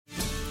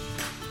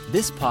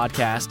This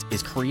podcast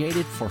is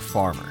created for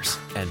farmers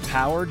and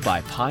powered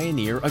by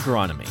Pioneer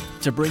Agronomy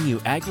to bring you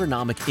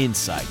agronomic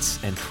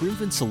insights and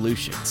proven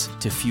solutions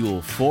to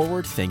fuel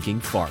forward-thinking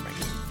farming.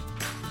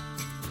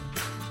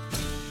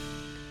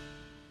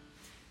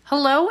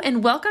 Hello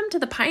and welcome to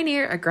the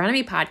Pioneer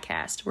Agronomy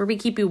Podcast, where we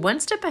keep you one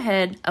step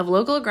ahead of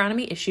local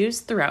agronomy issues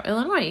throughout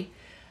Illinois.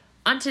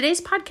 On today's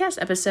podcast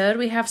episode,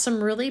 we have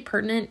some really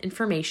pertinent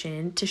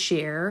information to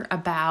share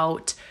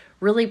about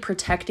really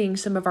protecting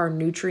some of our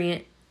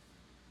nutrient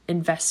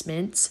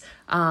investments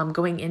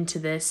going into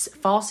this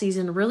fall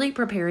season, really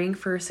preparing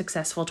for a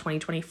successful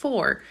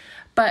 2024.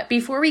 But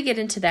before we get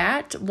into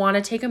that, want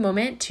to take a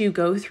moment to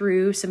go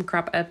through some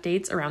crop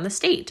updates around the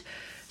state.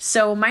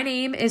 So my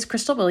name is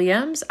Crystal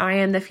Williams. I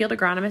am the field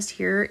agronomist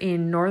here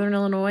in Northern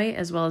Illinois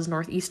as well as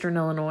Northeastern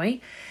Illinois.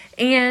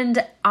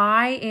 And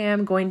I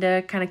am going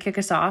to kind of kick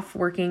us off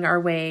working our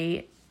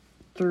way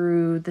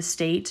through the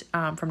state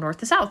from north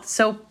to south.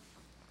 So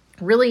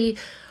really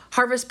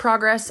harvest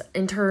progress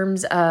in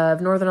terms of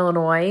Northern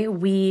Illinois.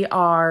 We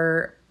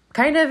are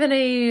kind of in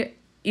a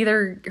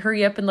either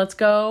hurry up and let's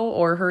go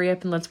or hurry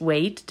up and let's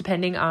wait,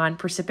 depending on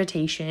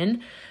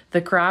precipitation.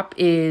 The crop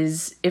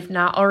is, if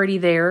not already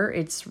there,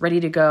 it's ready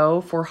to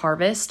go for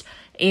harvest.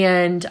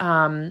 And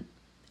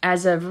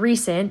as of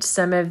recent,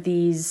 some of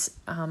these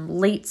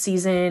late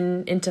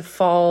season into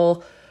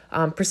fall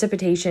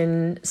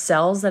precipitation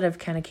cells that have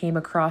kind of came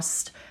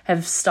across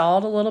have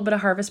stalled a little bit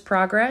of harvest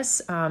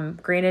progress.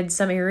 Granted,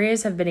 some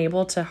areas have been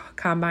able to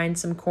combine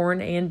some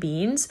corn and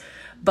beans,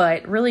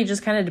 but really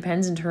just kind of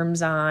depends in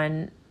terms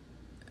on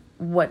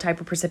what type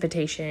of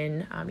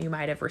precipitation you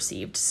might have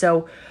received.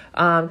 So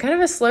kind of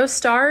a slow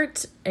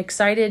start.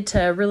 Excited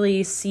to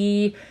really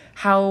see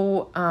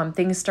how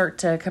things start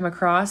to come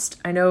across.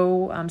 I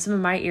know some of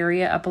my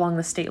area up along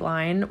the state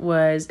line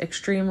was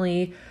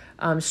extremely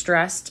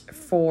stressed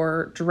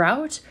for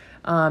drought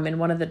and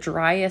one of the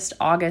driest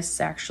Augusts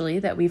actually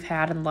that we've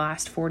had in the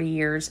last 40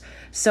 years.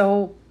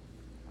 So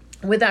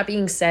with that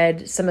being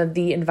said, some of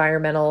the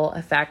environmental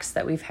effects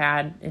that we've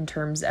had in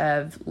terms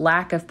of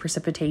lack of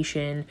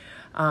precipitation,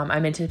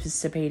 I'm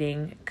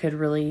anticipating could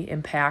really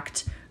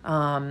impact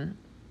some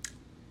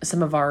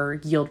of our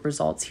yield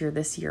results here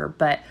this year.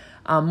 But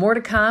more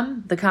to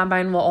come. The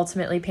combine will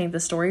ultimately paint the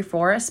story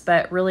for us,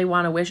 but really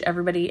want to wish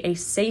everybody a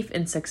safe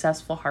and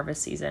successful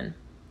harvest season.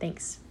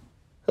 Thanks.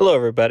 Hello,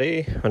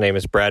 everybody. My name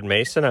is Brad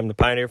Mason. I'm the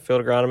Pioneer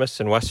Field Agronomist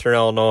in Western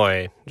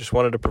Illinois. Just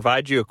wanted to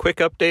provide you a quick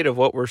update of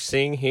what we're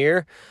seeing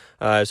here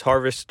as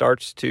harvest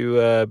starts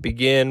to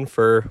begin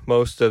for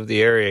most of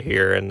the area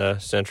here in the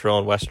central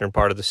and western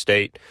part of the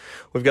state.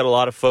 We've got a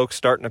lot of folks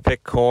starting to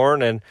pick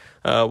corn, and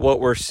what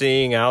we're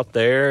seeing out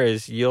there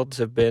is yields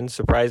have been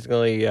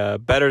surprisingly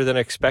better than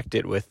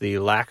expected with the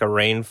lack of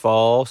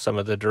rainfall, some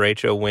of the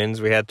derecho winds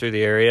we had through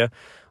the area.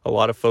 A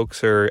lot of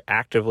folks are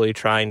actively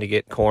trying to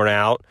get corn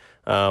out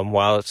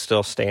while it's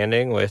still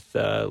standing with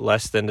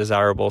less than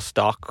desirable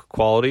stalk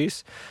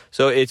qualities.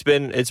 So it's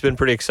been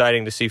pretty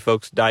exciting to see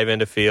folks dive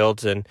into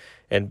fields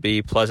and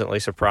be pleasantly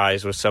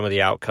surprised with some of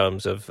the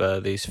outcomes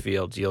of these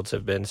fields. Yields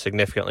have been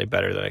significantly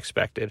better than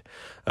expected.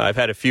 I've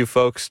had a few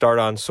folks start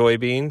on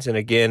soybeans, and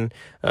again,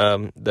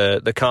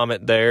 the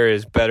comment there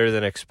is better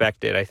than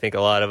expected. I think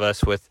a lot of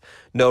us with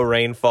no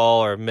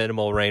rainfall or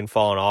minimal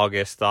rainfall in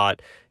August thought,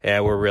 yeah,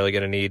 we're really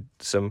going to need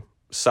some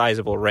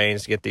sizable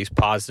rains to get these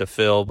pods to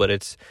fill, but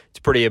it's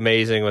pretty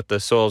amazing with the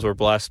soils we're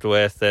blessed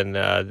with and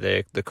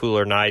the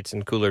cooler nights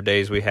and cooler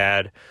days we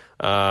had.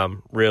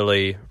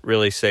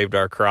 Really saved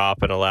our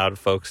crop and allowed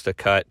folks to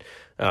cut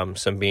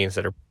some beans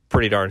that are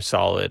pretty darn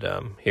solid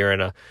here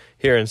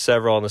in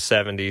several in the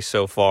 70s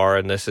so far,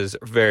 and this is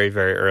very,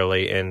 very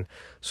early in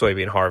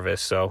soybean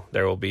harvest, so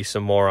there will be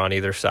some more on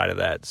either side of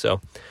that.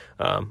 So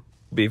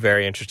be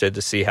very interested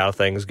to see how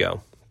things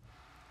go.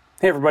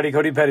 Hey everybody,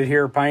 Cody Pettit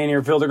here,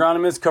 Pioneer Field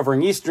Agronomist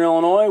covering Eastern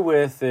Illinois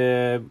with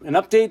an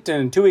update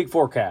and 2-week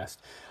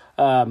forecast.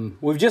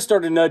 We've just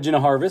started nudging a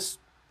harvest,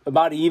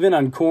 about even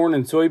on corn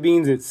and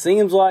soybeans. It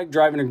seems like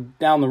driving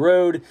down the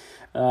road.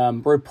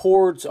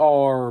 Reports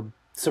are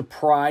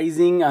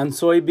surprising on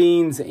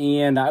soybeans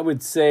and I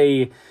would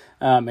say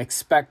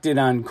expected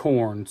on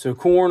corn. So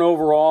corn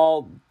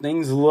overall,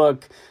 things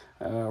look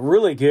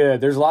really good.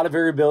 There's a lot of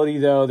variability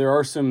though. There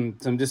are some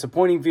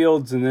disappointing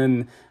fields and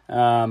then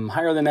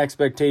higher than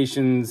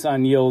expectations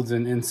on yields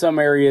in some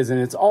areas,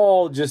 and it's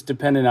all just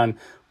dependent on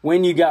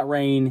when you got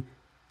rain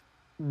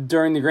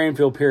during the grain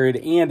field period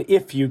and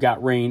if you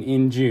got rain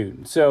in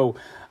June. So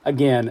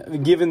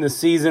again, given the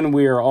season,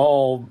 we are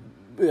all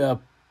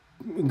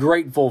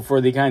grateful for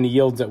the kind of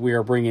yields that we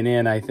are bringing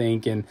in, I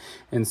think, and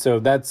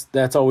so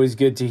that's always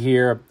good to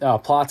hear.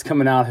 Plots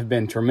coming out have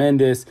been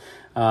tremendous.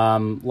 A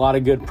lot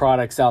of good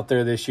products out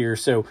there this year,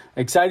 so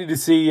excited to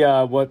see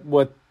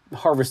what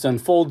harvest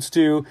unfolds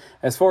to.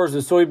 As far as the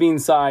soybean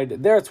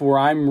side, that's where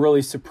I'm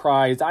really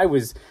surprised. I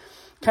was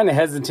kind of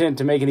hesitant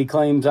to make any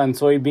claims on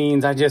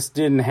soybeans. I just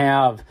didn't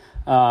have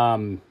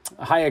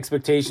high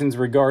expectations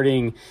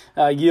regarding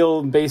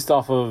yield based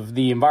off of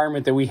the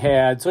environment that we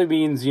had.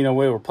 Soybeans,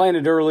 we were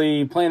planted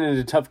early, planted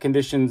into tough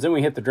conditions, then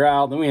we hit the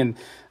drought, then we had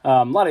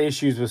a lot of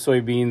issues with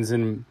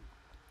soybeans,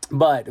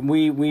 but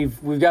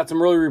we've got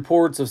some early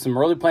reports of some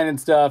early planted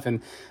stuff,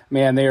 and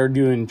man, they are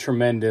doing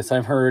tremendous.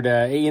 I've heard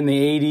in the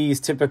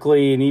 80s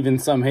typically, and even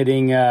some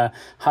hitting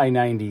high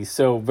 90s.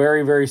 So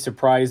very, very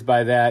surprised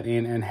by that,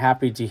 and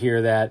happy to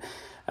hear that.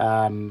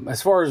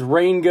 As far as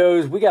rain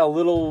goes, we got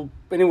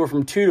anywhere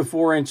from 2 to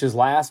 4 inches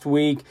last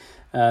week.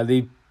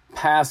 The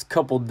past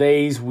couple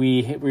days,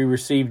 we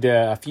received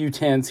a few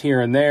tenths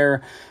here and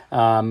there.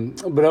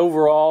 But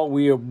overall,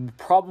 we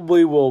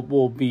probably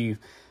will be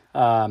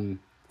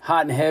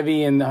hot and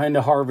heavy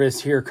into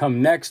harvest here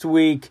come next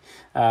week.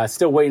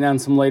 Still waiting on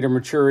some later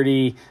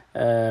maturity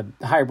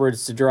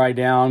hybrids to dry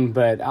down.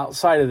 But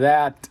outside of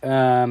that,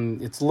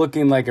 it's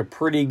looking like a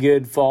pretty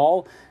good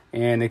fall,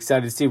 and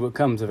excited to see what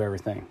comes of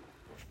everything.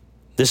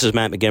 This is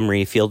Matt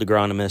McGemery, field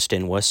agronomist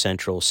in West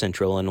Central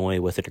Illinois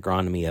with an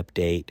agronomy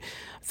update.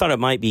 I thought it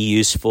might be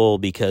useful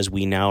because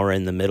we now are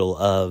in the middle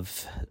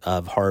of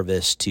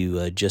harvest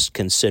to just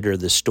consider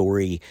the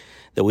story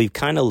that we've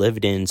kind of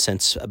lived in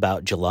since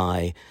about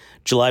July.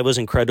 July was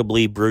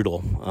incredibly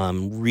brutal,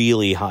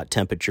 really hot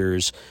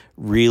temperatures,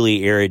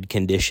 really arid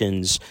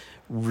conditions,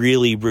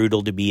 really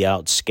brutal to be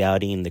out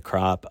scouting the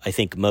crop. I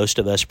think most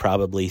of us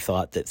probably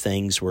thought that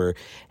things were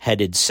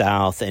headed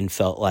south and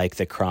felt like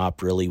the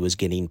crop really was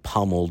getting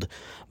pummeled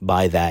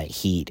by that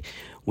heat.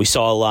 We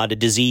saw a lot of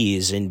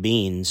disease in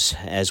beans,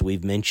 as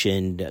we've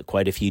mentioned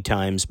quite a few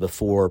times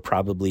before,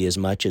 probably as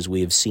much as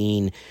we have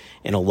seen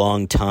in a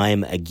long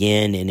time.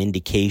 Again, an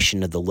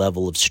indication of the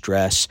level of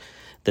stress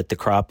that the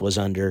crop was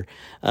under.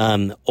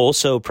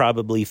 Also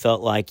probably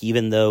felt like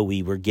even though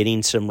we were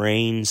getting some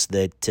rains,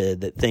 that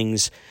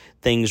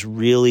things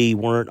really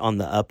weren't on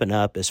the up and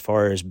up as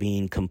far as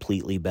being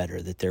completely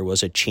better, that there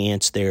was a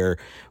chance there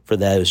for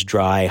those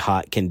dry,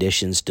 hot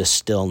conditions to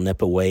still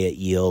nip away at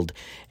yield,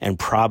 and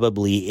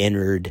probably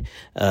entered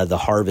the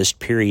harvest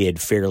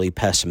period fairly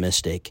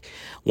pessimistic.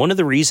 One of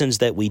the reasons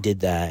that we did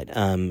that,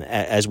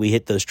 as we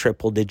hit those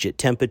triple-digit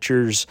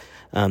temperatures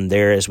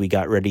there as we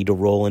got ready to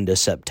roll into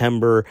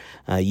September,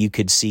 you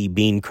could see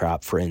bean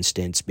crop, for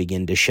instance,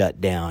 begin to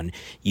shut down.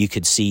 You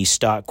could see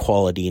stock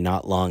quality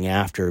not long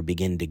after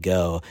begin to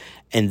go.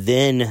 And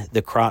then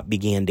the crop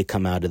began to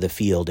come out of the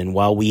field. And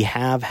while we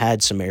have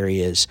had some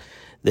areas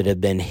that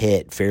have been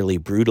hit fairly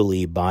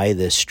brutally by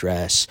this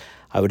stress,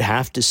 I would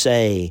have to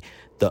say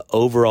the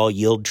overall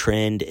yield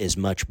trend is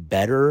much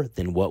better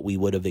than what we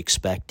would have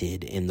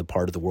expected in the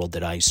part of the world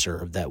that I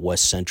serve, that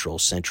West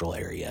Central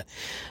area.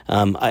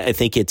 I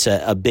think it's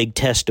a big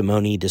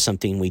testimony to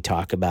something we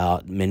talk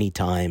about many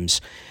times,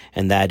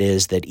 and that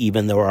is that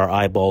even though our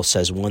eyeball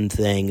says one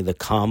thing, the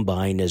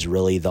combine is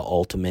really the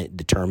ultimate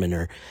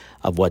determiner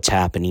of what's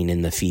happening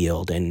in the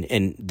field.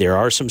 And there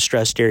are some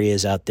stressed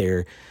areas out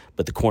there,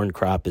 but the corn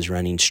crop is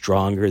running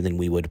stronger than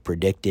we would have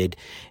predicted,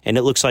 and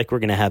it looks like we're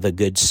going to have a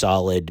good,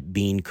 solid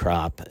bean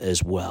crop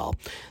as well.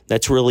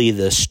 That's really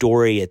the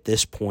story at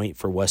this point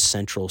for West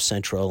Central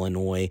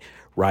Illinois,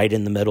 right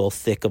in the middle,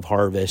 thick of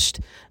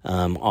harvest,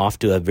 off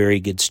to a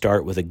very good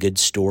start with a good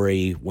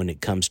story when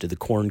it comes to the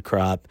corn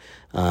crop,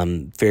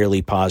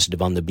 fairly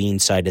positive on the bean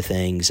side of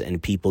things,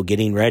 and people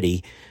getting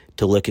ready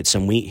to look at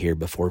some wheat here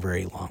before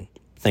very long.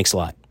 Thanks a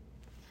lot.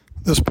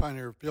 This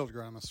Pioneer Field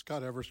Agronomist,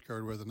 Scott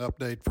Eversgard, with an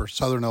update for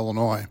Southern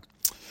Illinois.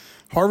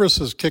 Harvest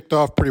has kicked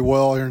off pretty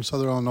well here in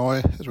Southern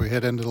Illinois as we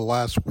head into the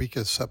last week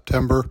of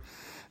September.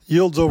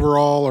 Yields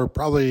overall are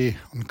probably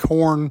on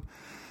corn,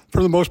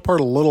 for the most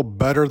part, a little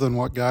better than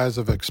what guys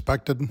have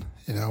expected.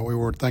 We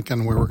were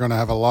thinking we were going to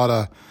have a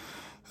lot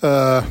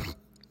of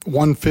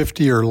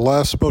 150 or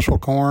less bushel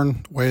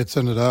corn. The way it's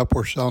ended up,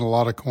 we're selling a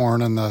lot of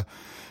corn in the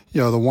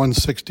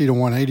 160 to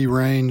 180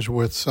 range,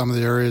 with some of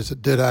the areas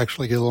that did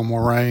actually get a little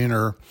more rain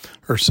or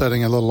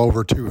setting a little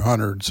over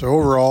 200. So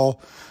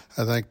overall,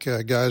 I think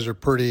guys are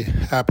pretty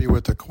happy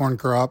with the corn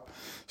crop.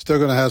 Still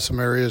going to have some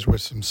areas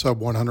with some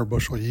sub 100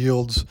 bushel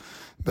yields,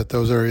 but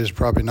those areas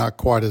probably not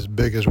quite as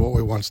big as what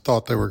we once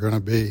thought they were going to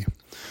be.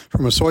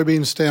 From a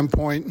soybean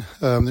standpoint,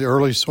 the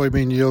early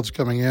soybean yields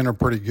coming in are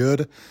pretty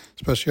good,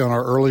 especially on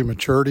our early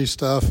maturity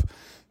stuff.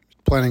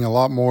 Planting a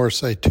lot more,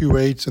 say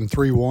 2.8s and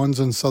 3.1s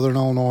in Southern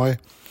Illinois,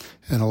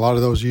 and a lot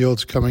of those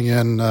yields coming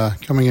in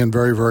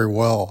very, very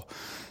well.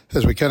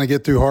 As we kind of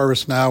get through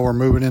harvest now, we're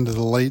moving into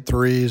the late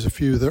 3s. A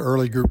few of the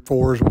early Group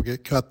 4s will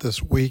get cut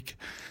this week,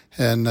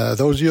 and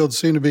those yields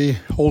seem to be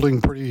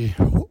holding pretty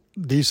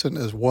decent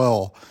as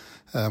well.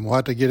 We'll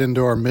have to get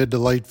into our mid to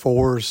late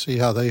 4s, see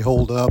how they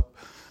hold up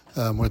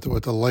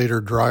with the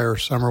later, drier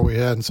summer we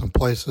had in some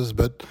places.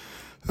 But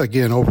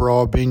again,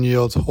 overall, bean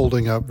yields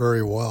holding up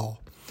very well.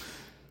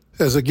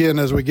 As we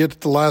get to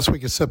the last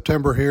week of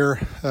September here,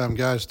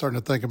 guys starting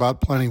to think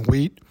about planting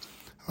wheat.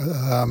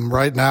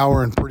 Right now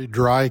we're in pretty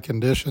dry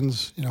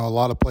conditions. A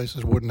lot of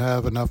places wouldn't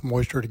have enough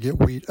moisture to get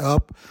wheat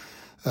up.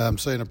 I'm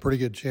saying a pretty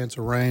good chance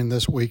of rain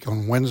this week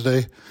on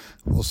Wednesday.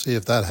 We'll see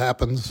if that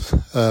happens.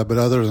 But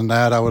other than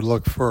that, I would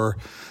look for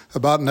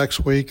about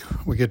next week,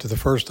 we get to the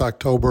 1st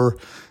October,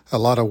 a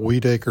lot of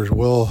wheat acres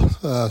will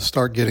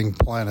start getting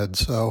planted.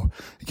 So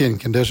again,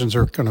 conditions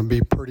are going to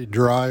be pretty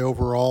dry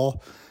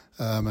overall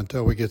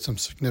until we get some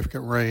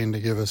significant rain to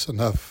give us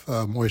enough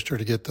moisture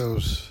to get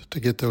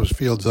those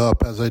fields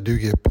up as they do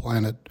get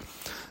planted.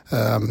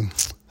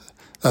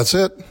 That's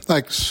it.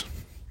 Thanks.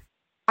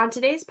 On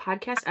today's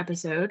podcast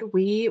episode,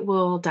 we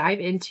will dive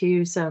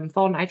into some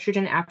fall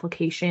nitrogen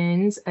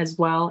applications as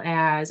well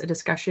as a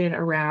discussion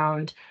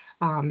around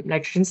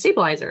nitrogen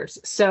stabilizers.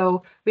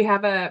 So we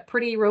have a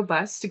pretty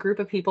robust group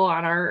of people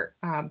on our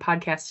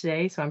podcast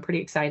today. So I'm pretty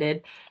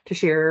excited to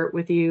share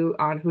with you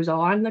on who's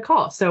all on the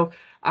call. So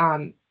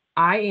I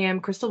am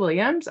Crystal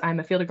Williams. I'm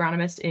a field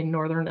agronomist in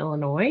Northern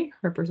Illinois,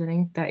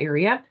 representing that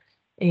area.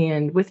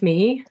 And with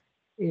me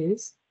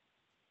is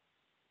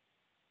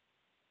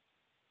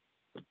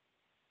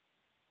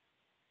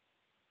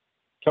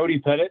Cody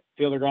Pettit,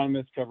 field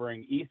agronomist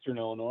covering Eastern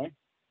Illinois.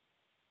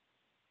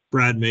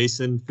 Brad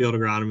Mason, field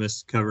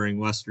agronomist covering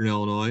Western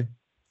Illinois.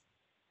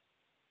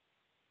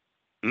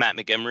 Matt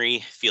Montgomery,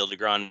 field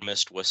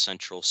agronomist, West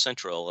Central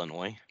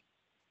Illinois.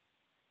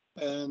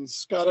 And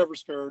Scott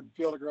Eversgard,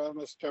 field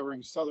agronomist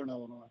covering Southern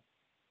Illinois.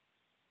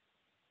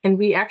 And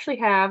we actually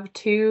have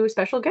two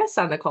special guests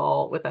on the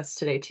call with us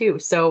today too.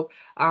 So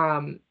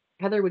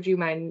Heather, would you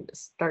mind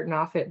starting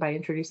off by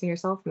introducing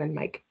yourself, and then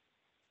Mike?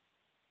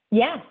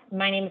 Yes,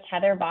 my name is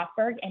Heather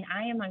Bosberg, and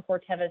I am on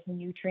Corteva's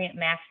Nutrient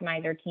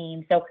Maximizer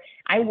team. So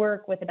I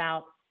work with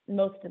about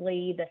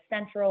mostly the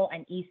central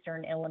and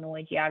eastern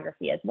Illinois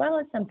geography, as well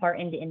as some part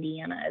into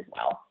Indiana as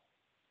well.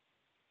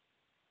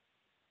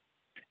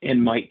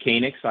 And Mike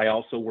Koenigs, I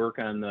also work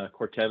on the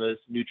Corteva's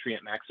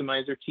Nutrient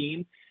Maximizer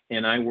team,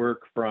 and I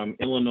work from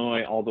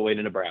Illinois all the way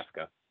to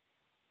Nebraska.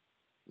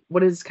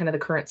 What is kind of the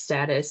current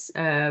status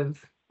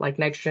of like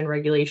nitrogen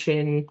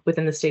regulation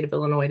within the state of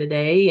Illinois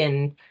today,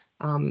 and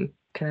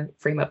kind of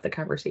frame up the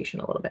conversation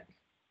a little bit?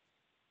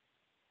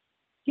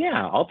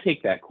 Yeah, I'll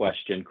take that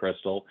question,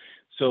 Crystal.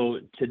 So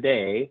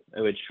today,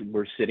 which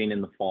we're sitting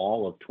in the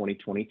fall of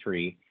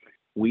 2023,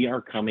 we are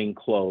coming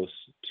close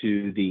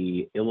to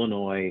the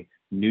Illinois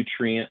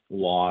nutrient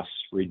loss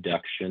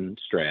reduction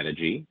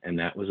strategy. And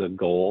that was a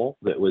goal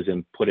that was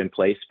put in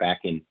place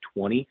back in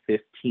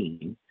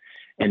 2015.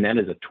 And that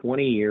is a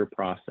 20-year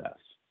process.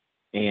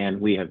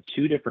 And we have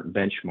two different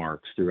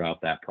benchmarks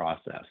throughout that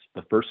process.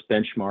 The first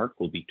benchmark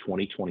will be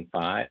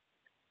 2025,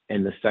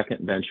 and the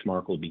second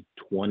benchmark will be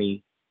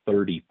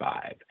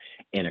 2035.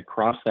 And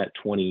across that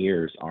 20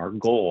 years, our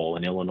goal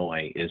in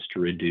Illinois is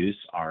to reduce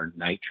our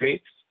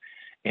nitrates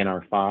and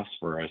our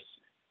phosphorus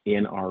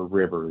in our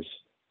rivers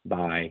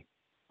by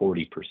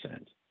 40%.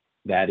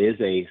 That is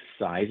a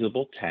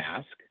sizable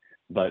task,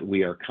 but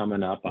we are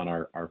coming up on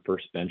our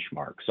first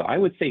benchmark. So I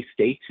would say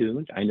stay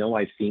tuned. I know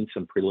I've seen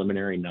some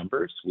preliminary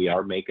numbers. We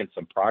are making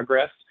some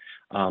progress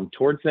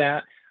towards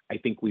that. I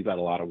think we've got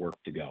a lot of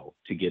work to go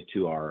to get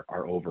to our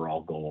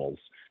overall goals.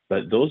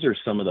 But those are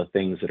some of the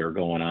things that are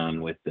going on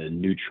with the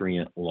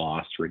nutrient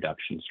loss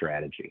reduction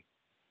strategy.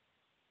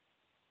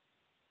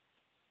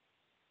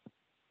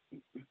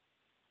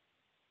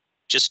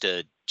 Just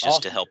to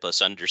Awesome. help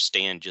us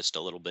understand just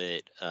a little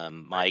bit,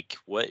 Mike,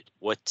 what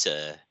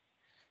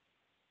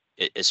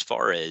as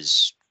far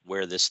as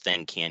where this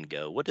thing can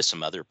go, what do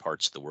some other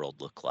parts of the world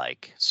look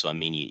like? So, I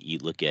mean, you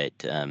look at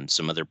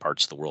some other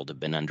parts of the world have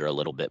been under a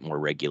little bit more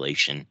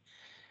regulation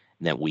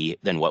than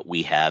what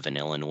we have in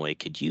Illinois.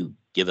 Could you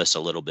give us a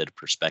little bit of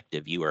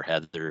perspective, you or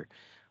Heather,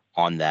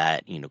 on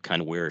that? You know,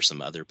 kind of where are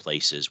some other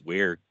places?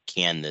 Where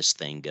can this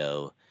thing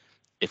go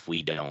if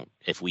we don't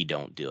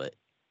do it?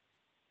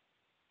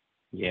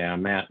 Yeah,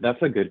 Matt,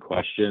 that's a good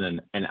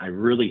question. And I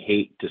really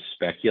hate to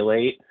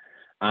speculate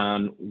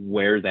on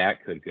where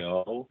that could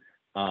go.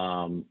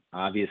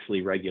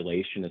 Obviously,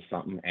 regulation is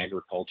something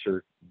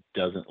agriculture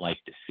doesn't like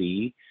to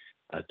see.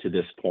 To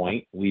this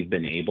point, we've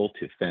been able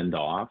to fend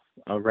off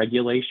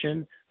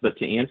regulation. But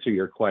to answer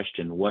your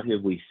question, what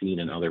have we seen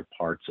in other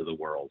parts of the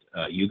world?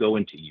 You go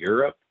into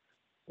Europe,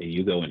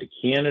 you go into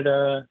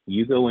Canada,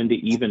 you go into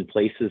even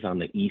places on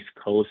the East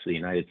Coast of the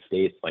United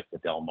States, like the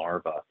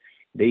Delmarva.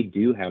 They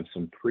do have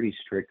some pretty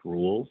strict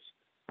rules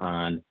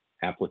on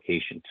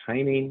application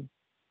timing,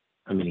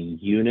 how many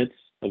units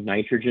of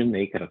nitrogen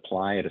they could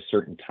apply at a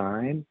certain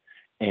time.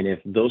 And if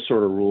those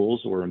sort of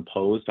rules were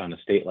imposed on a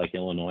state like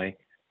Illinois,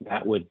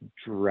 that would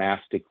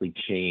drastically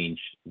change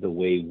the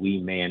way we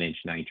manage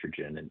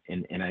nitrogen.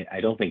 And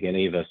I don't think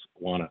any of us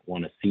want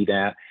to see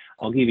that.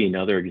 I'll give you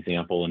another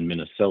example in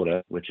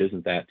Minnesota, which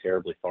isn't that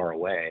terribly far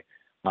away.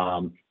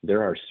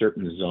 There are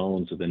certain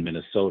zones within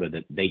Minnesota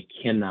that they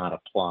cannot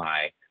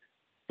apply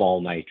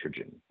fall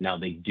nitrogen. Now,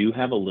 they do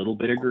have a little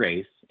bit of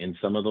grace. In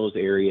some of those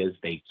areas,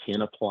 they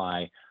can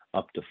apply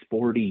up to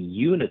 40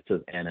 units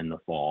of N in the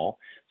fall.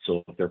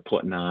 So if they're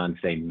putting on,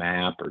 say,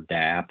 MAP or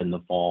DAP in the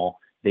fall,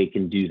 they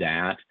can do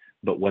that.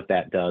 But what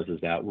that does is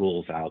that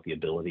rules out the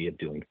ability of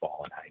doing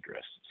fall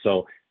anhydrous.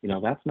 So, you know,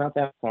 that's not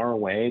that far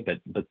away,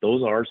 but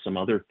those are some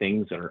other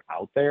things that are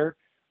out there.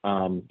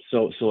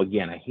 So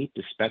again, I hate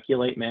to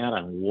speculate, Matt,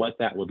 on what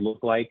that would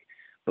look like,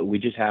 but we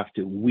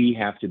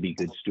have to be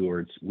good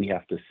stewards. We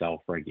have to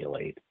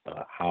self-regulate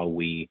how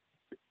we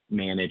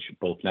manage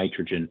both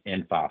nitrogen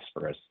and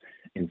phosphorus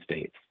in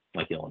states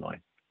like Illinois.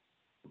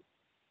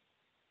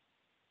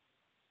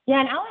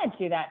 Yeah, and I'll add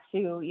to that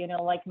too.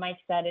 Like Mike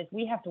said, is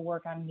we have to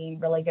work on being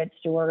really good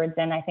stewards.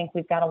 And I think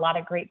we've got a lot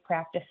of great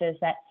practices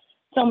that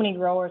so many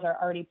growers are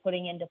already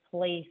putting into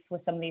place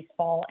with some of these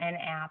fall N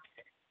apps.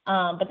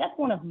 But that's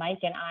one of Mike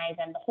and I's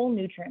and the whole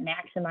Nutrient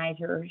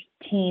Maximizers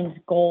team's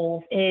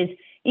goals, is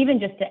even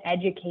just to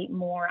educate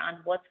more on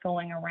what's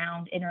going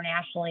around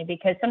internationally,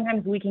 because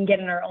sometimes we can get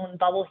in our own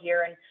bubble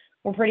here, and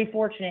we're pretty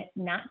fortunate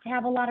not to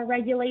have a lot of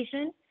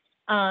regulation.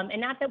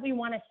 And not that we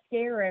want to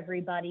scare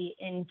everybody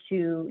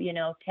into,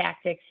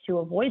 tactics to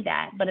avoid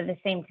that. But at the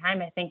same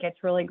time, I think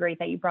it's really great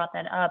that you brought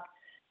that up,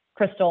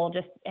 Crystal,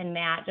 and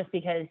Matt, just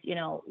because,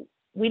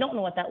 we don't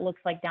know what that looks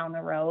like down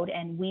the road.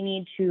 And we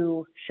need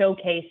to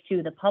showcase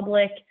to the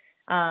public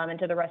and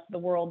to the rest of the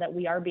world that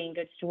we are being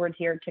good stewards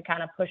here to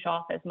kind of push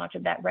off as much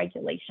of that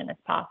regulation as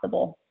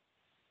possible.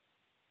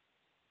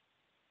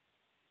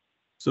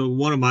 So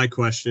one of my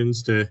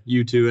questions to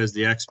you two as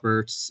the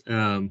experts,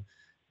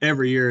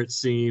 every year it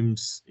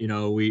seems,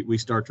 we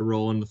start to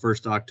roll in the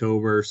 1st of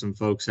October, some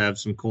folks have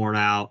some corn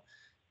out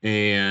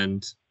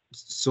and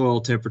soil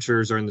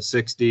temperatures are in the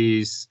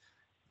 60s.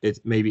 It's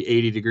maybe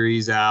 80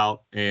 degrees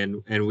out,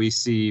 and we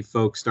see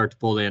folks start to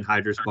pull the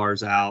anhydrous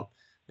bars out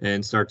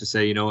and start to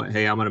say,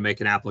 hey, I'm going to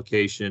make an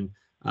application.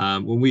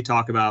 When we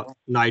talk about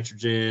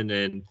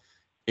nitrogen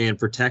and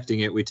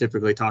protecting it, we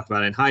typically talk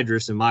about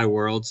anhydrous in my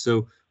world.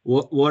 So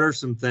what are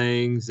some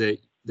things that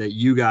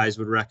you guys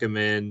would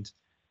recommend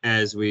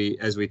as we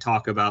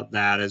talk about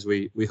that, as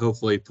we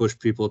hopefully push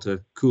people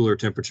to cooler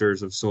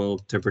temperatures of soil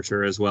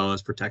temperature as well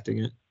as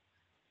protecting it?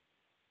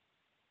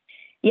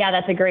 Yeah,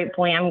 that's a great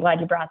point. I'm glad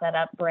you brought that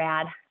up,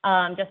 Brad.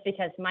 Just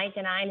because Mike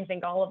and I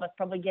think all of us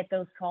probably get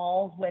those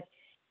calls with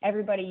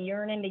everybody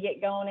yearning to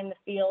get going in the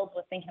fields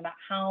with thinking about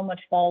how much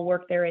fall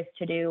work there is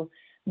to do.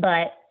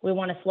 But we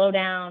want to slow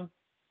down,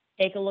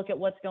 take a look at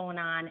what's going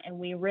on, and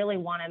we really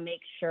want to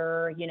make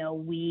sure,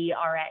 we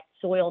are at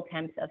soil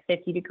temps of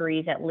 50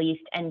 degrees at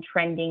least and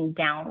trending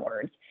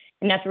downwards.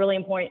 And that's a really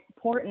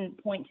important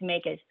point to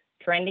make, is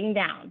trending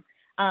down.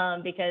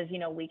 Because,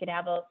 we could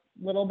have a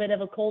little bit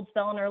of a cold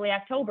spell in early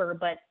October,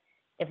 but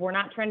if we're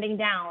not trending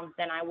down,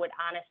 then I would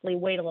honestly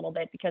wait a little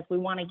bit, because we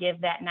want to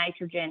give that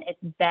nitrogen its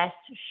best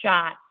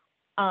shot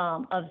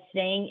of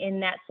staying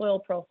in that soil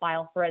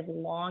profile for as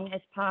long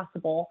as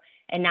possible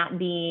and not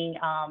being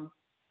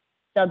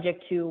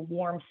subject to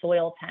warm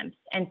soil temps.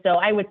 And so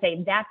I would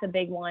say that's a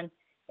big one,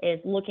 is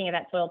looking at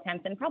that soil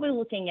temps and probably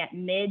looking at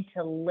mid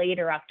to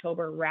later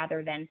October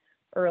rather than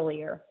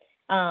earlier.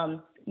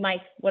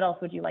 Mike, what else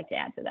would you like to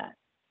add to that?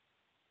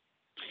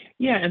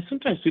 Yeah, and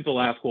sometimes people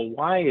ask, well,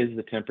 why is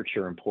the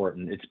temperature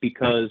important? It's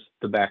because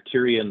the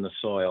bacteria in the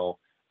soil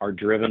are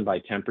driven by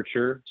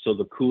temperature. So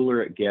the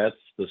cooler it gets,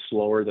 the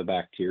slower the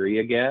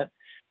bacteria get.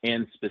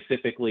 And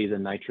specifically the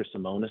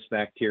nitrosomonas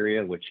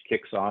bacteria, which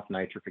kicks off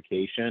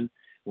nitrification.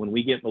 When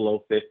we get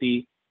below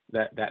 50,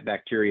 that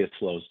bacteria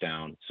slows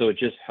down. So it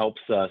just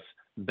helps us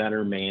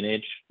better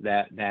manage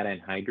that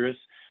anhydrous.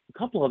 A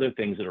couple other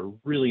things that are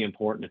really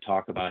important to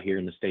talk about here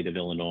in the state of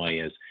Illinois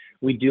is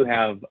we do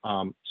have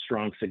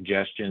strong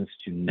suggestions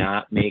to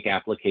not make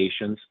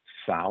applications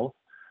south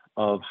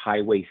of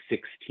Highway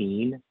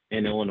 16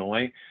 in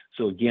Illinois.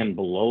 So again,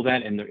 below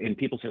that, and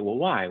people say, well,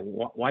 why?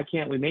 Why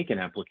can't we make an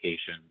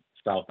application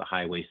south of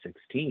Highway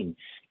 16?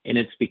 And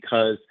it's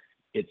because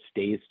it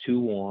stays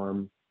too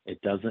warm.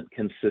 It doesn't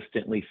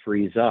consistently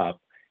freeze up.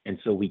 And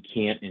so we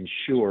can't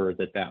ensure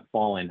that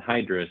fall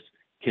anhydrous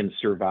can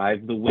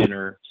survive the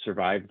winter,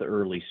 survive the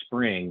early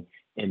spring,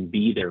 and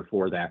be there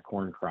for that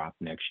corn crop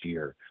next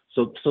year.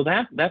 So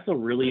that's a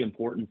really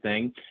important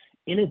thing.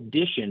 In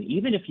addition,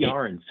 even if you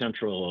are in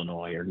central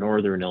Illinois or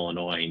northern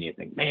Illinois and you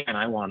think, man,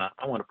 I want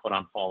to put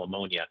on fall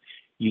ammonia,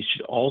 you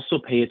should also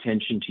pay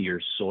attention to your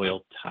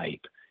soil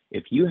type.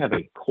 If you have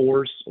a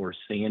coarse or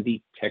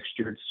sandy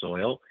textured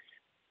soil,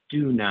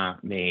 do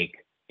not make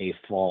a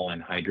fall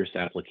anhydrous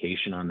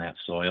application on that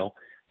soil.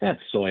 That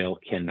soil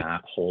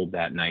cannot hold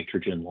that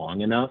nitrogen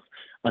long enough.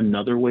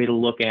 Another way to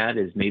look at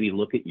is maybe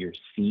look at your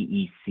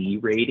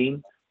CEC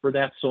rating for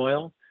that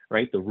soil,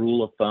 right? The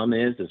rule of thumb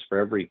is for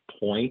every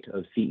point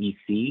of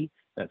CEC,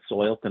 that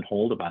soil can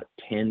hold about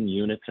 10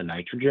 units of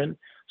nitrogen.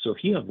 So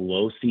if you have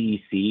low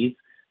CECs,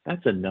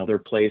 that's another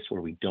place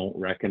where we don't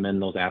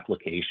recommend those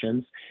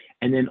applications.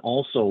 And then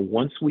also,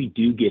 once we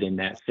do get in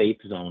that safe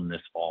zone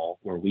this fall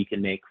where we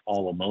can make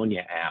fall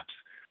ammonia apps,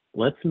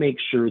 let's make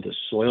sure the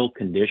soil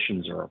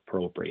conditions are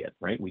appropriate,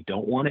 right? We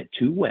don't want it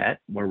too wet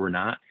where we're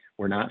not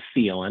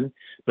sealing,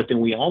 but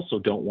then we also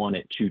don't want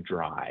it too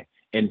dry.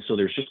 And so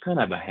there's just kind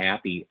of a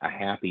happy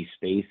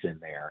space in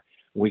there.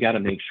 We got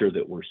to make sure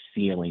that we're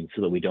sealing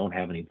so that we don't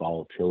have any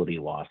volatility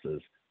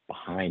losses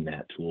behind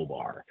that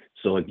toolbar.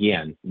 So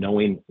again,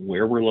 knowing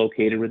where we're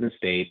located within the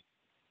state,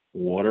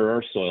 what are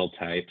our soil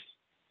types,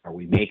 are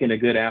we making a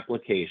good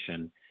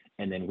application,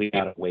 and then we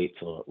got to wait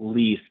till at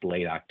least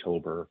late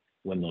October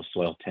when those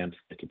soil temps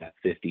get to that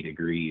 50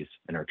 degrees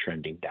and are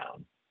trending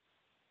down.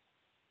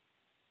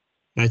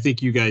 I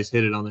think you guys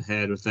hit it on the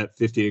head with that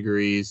 50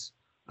 degrees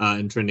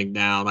and trending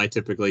down. I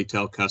typically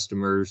tell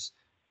customers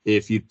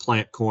if you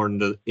plant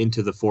corn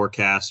into the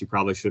forecast, you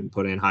probably shouldn't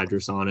put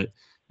anhydrous on it.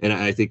 And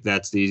I think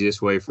that's the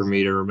easiest way for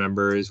me to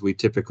remember is we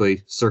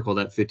typically circle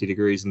that 50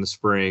 degrees in the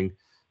spring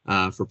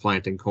for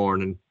planting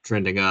corn and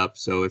trending up.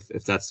 So if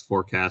that's the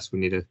forecast, we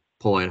need to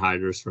pull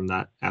anhydrous from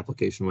that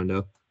application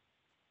window.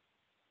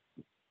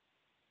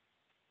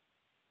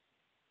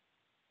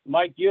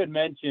 Mike, you had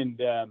mentioned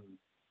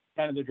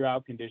kind of the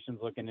drought conditions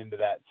looking into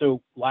that.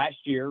 So last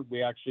year we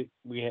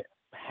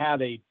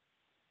had a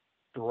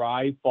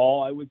dry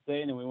fall, I would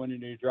say, and then we went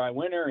into a dry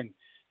winter. And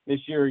this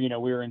year,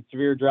 we were in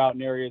severe drought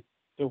in areas.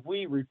 So if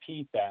we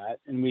repeat that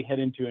and we head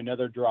into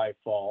another dry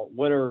fall,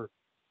 what are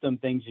some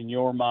things in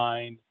your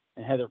mind,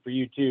 and Heather, for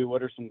you too,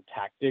 what are some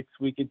tactics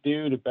we could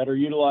do to better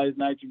utilize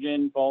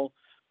nitrogen, fall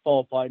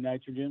applied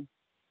nitrogen?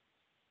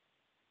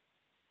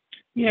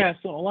 Yeah,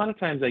 so a lot of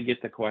times I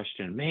get the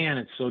question, man,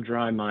 it's so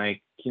dry,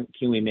 Mike, can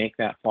we make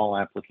that fall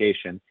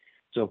application?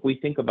 So if we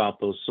think about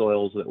those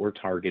soils that we're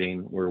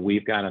targeting, where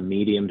we've got a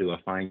medium to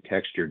a fine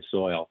textured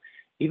soil,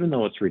 even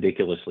though it's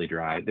ridiculously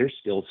dry, there's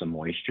still some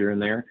moisture in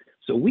there.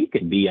 So we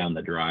can be on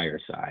the drier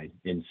side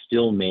and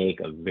still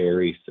make a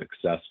very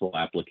successful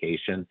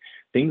application.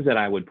 Things that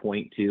I would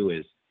point to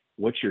is,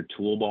 what's your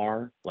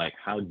toolbar? Like,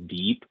 how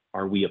deep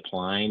are we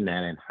applying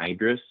that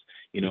anhydrous?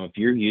 If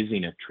you're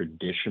using a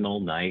traditional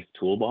knife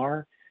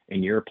toolbar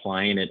and you're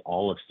applying it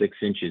all of 6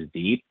 inches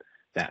deep,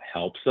 that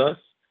helps us.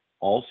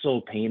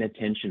 Also paying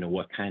attention to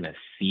what kind of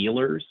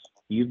sealers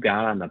you've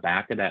got on the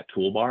back of that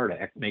toolbar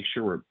to make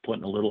sure we're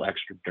putting a little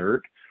extra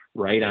dirt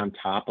right on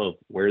top of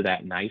where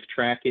that knife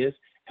track is,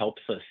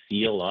 helps us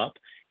seal up.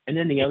 And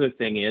then the other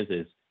thing is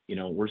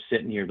we're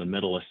sitting here in the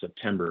middle of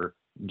September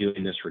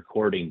doing this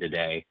recording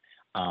today.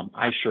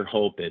 I sure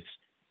hope it's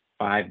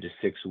 5 to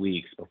 6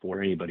 weeks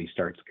before anybody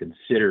starts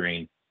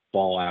considering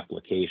fall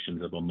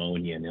applications of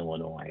ammonia in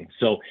Illinois.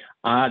 So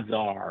odds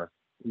are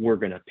we're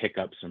going to pick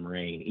up some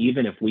rain.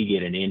 Even if we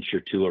get an inch or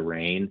two of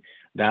rain,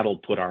 that'll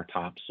put our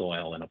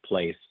topsoil in a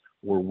place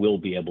where we'll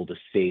be able to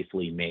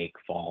safely make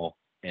fall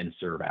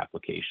N-Serve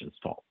applications,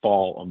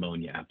 fall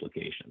ammonia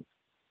applications.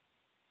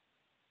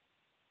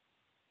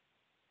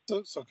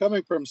 So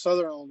coming from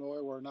Southern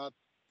Illinois, we're not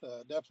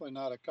definitely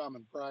not a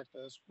common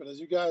practice. But as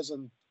you guys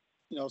in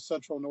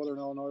Central Northern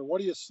Illinois,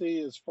 what do you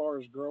see as far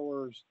as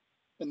growers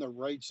and the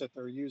rates that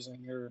they're using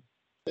here?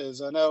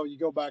 Is I know you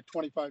go back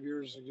 25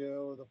 years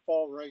ago, the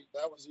fall rate,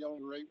 that was the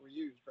only rate we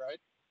used, right?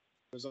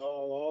 It was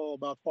all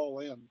about fall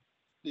in.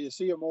 Do you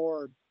see a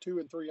more 2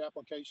 and 3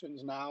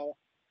 applications now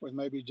with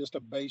maybe just a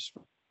base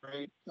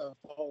rate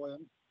fall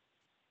in?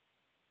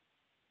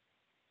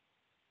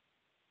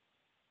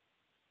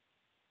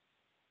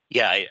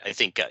 Yeah, I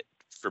think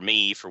for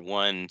me, for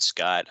one,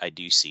 Scott, I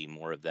do see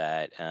more of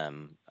that.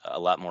 A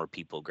lot more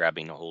people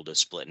grabbing a hold of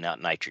splitting out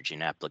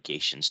nitrogen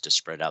applications to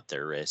spread out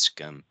their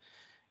risk.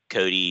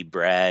 Cody,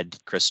 Brad,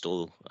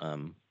 Crystal,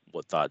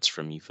 what thoughts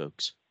from you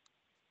folks?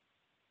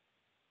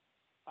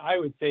 I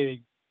would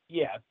say,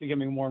 yeah, it's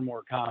becoming more and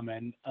more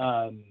common.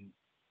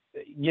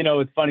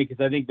 It's funny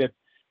because I think that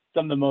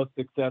some of the most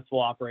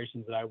successful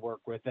operations that I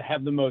work with that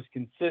have the most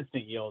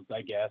consistent yields,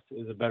 I guess,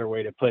 is a better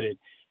way to put it,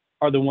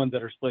 are the ones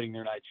that are splitting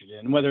their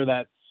nitrogen, whether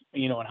that's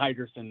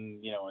anhydrous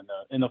in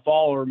the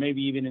fall or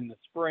maybe even in the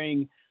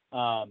spring.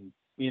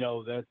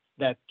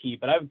 That's key.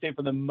 But I would say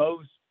for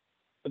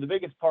the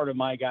biggest part of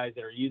my guys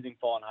that are using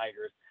fall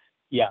anhydrous,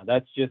 yeah,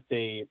 that's just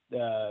a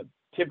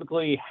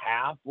typically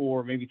half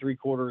or maybe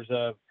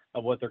 3/4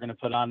 of what they're going to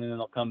put on, and then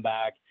they'll come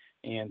back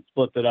and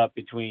split it up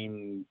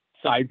between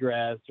side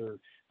dress, or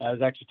I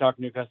was actually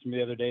talking to a customer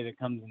the other day that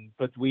comes and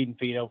puts weed and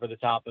feed over the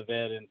top of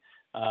it,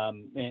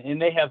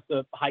 and they have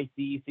the high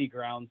CEC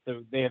ground,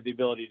 so they have the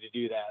ability to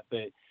do that.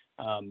 But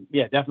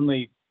yeah,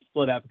 definitely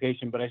split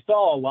application. But I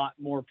saw a lot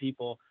more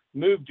people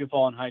move to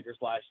fall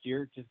anhydrous last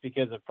year just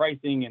because of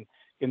pricing and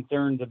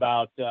concerns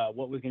about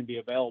what was going to be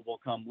available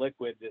come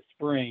liquid this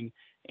spring.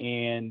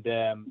 And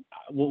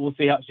we'll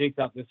see how it shakes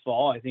out this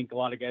fall. I think a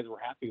lot of guys were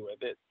happy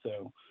with it.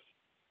 So.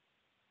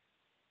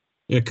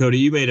 Yeah, Cody,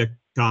 you made a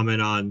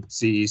comment on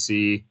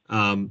CEC.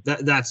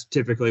 That's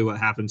typically what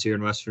happens here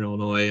in Western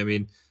Illinois. I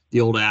mean, the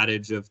old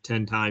adage of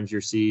 10 times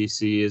your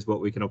CEC is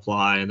what we can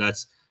apply. And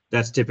that's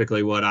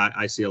typically what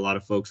I see a lot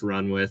of folks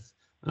run with.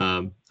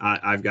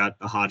 I've got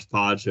a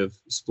hodgepodge of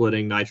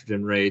splitting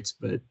nitrogen rates,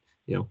 but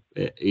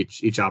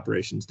each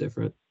operation's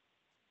different.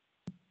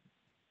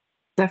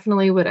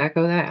 Definitely would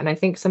echo that. And I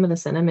think some of the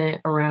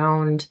sentiment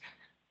around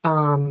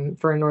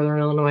for Northern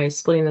Illinois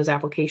splitting those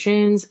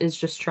applications is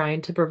just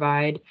trying to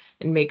provide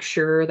and make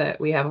sure that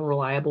we have a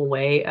reliable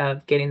way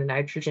of getting the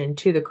nitrogen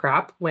to the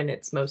crop when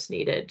it's most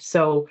needed.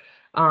 So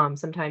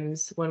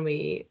sometimes when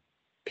we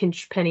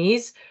pinch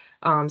pennies,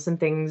 some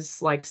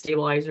things like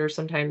stabilizers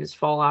sometimes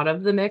fall out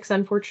of the mix,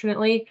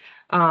 unfortunately.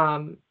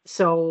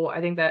 So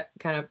I think that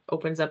kind of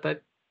opens up a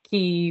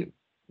key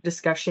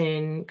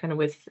discussion kind of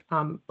with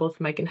both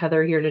Mike and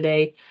Heather here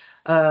today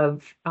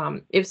of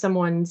if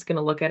someone's going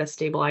to look at a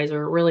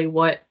stabilizer, really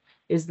what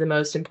is the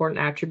most important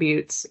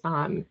attributes,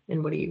 and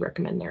what do you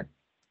recommend there?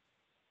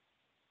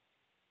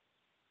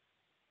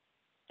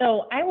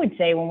 So I would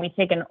say when we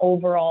take an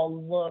overall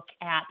look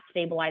at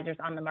stabilizers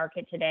on the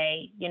market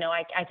today,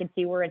 I could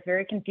see where it's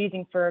very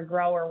confusing for a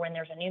grower when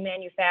there's a new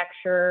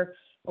manufacturer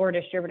or a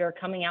distributor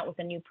coming out with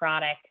a new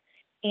product.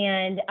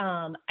 And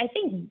I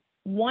think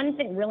one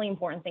thing, really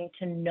important thing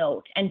to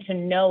note and to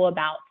know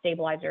about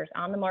stabilizers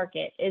on the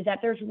market is that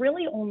there's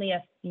really only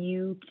a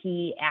few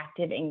key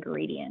active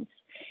ingredients.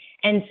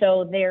 And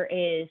so there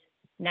is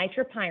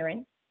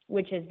nitropyrin,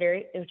 which is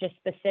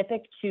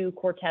specific to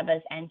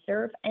Corteva's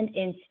N-Serve and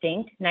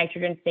Instinct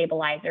nitrogen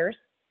stabilizers.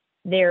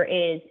 There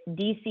is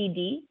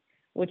DCD,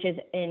 which is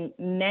in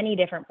many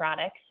different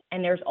products,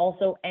 and there's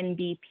also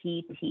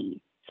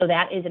NBPT. So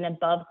that is an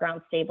above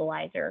ground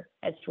stabilizer,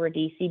 as to where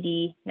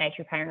DCD,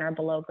 nitropyrin are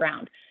below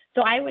ground.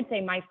 So I would say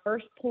my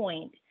first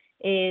point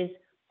is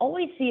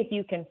always see if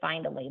you can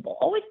find a label.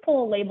 Always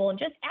pull a label and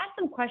just ask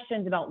some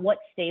questions about what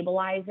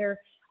stabilizer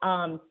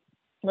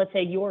let's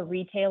say your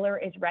retailer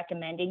is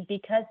recommending,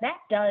 because that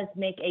does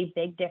make a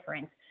big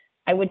difference.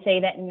 I would say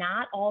that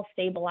not all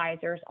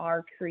stabilizers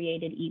are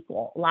created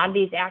equal. A lot of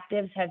these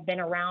actives have been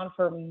around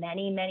for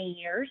many, many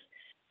years,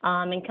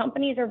 and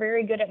companies are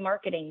very good at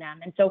marketing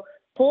them. And so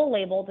pull a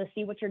label to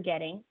see what you're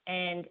getting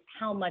and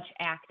how much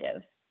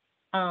active.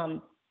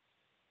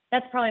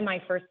 That's probably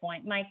my first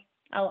point. Mike,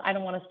 I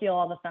don't want to steal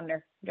all the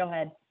thunder. Go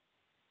ahead.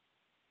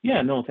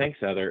 Yeah, no, thanks,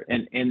 Heather.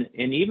 And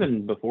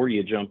even before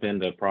you jump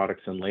into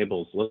products and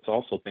labels, let's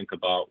also think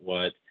about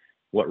what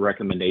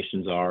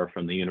recommendations are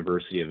from the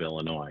University of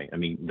Illinois. I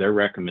mean, their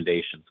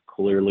recommendations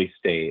clearly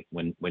state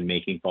when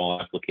making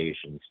fall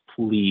applications,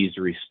 please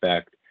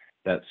respect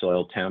that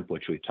soil temp,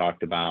 which we've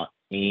talked about,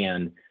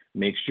 and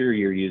make sure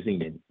you're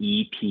using an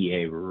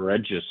EPA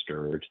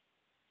registered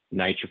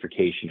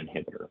nitrification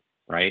inhibitor,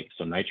 right?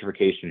 So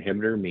nitrification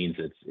inhibitor means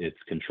it's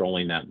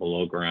controlling that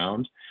below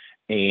ground.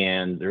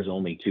 And there's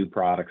only 2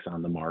 products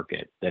on the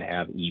market that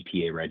have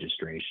EPA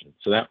registration.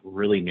 So that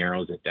really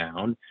narrows it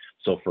down.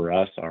 So for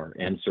us, our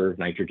N-Serve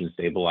nitrogen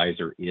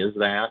stabilizer is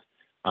that.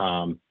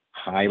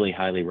 Highly,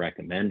 highly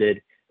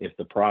recommended. If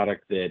the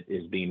product that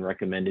is being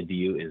recommended to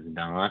you is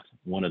not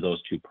one of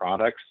those 2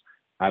 products,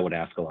 I would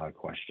ask a lot of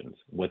questions.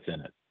 What's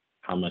in it?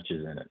 How much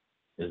is in it?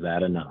 Is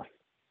that enough?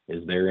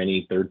 Is there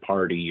any third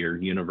party or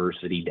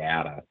university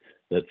data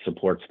that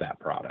supports that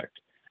product?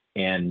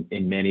 And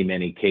in many,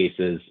 many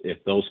cases,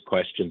 if those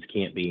questions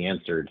can't be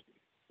answered,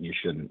 you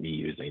shouldn't be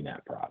using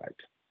that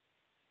product.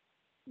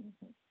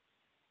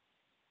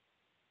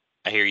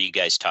 I hear you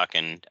guys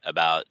talking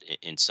about,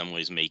 in some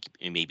ways,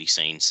 maybe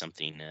saying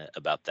something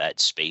about that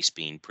space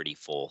being pretty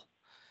full,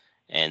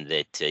 and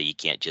that you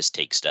can't just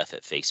take stuff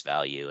at face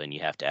value, and you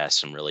have to ask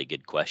some really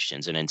good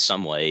questions. And in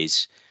some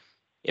ways,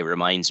 it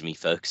reminds me,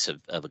 folks, of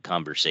a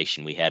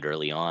conversation we had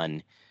early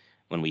on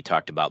when we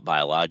talked about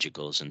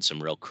biologicals and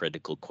some real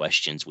critical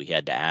questions we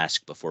had to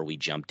ask before we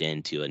jumped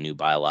into a new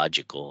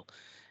biological.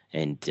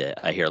 And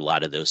I hear a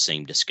lot of those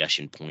same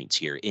discussion points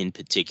here, in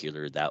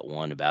particular that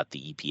one about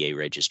the EPA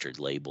registered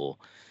label,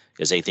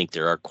 because I think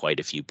there are quite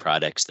a few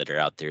products that are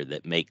out there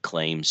that make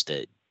claims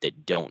that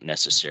don't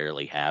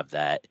necessarily have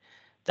that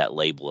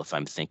label, if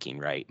I'm thinking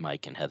right,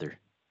 Mike and Heather.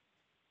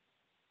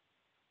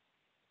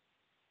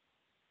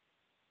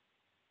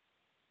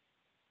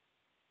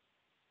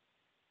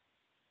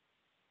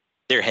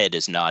 Their head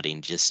is nodding,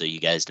 just so you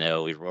guys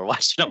know. We're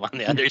watching them on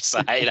the other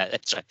side.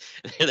 That's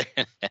right.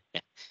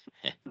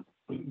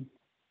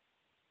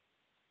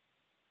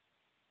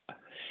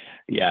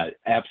 Yeah,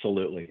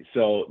 absolutely.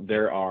 So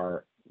there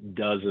are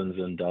dozens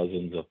and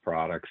dozens of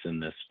products in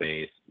this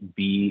space.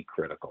 Be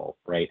critical,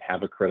 right?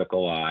 Have a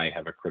critical eye,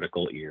 have a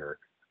critical ear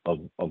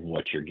of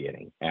what you're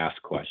getting. Ask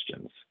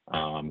questions.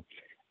 And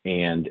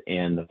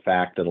the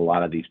fact that a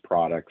lot of these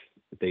products,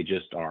 they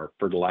just are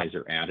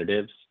fertilizer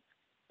additives.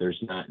 There's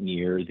not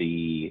near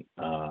the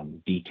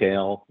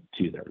detail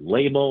to their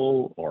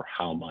label or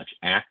how much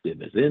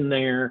active is in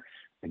there.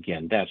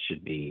 Again, that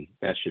should be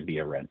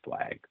a red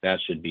flag. That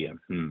should be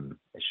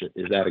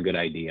is that a good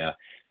idea?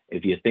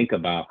 If you think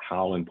about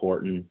how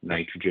important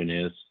nitrogen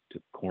is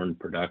to corn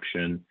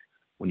production,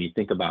 when you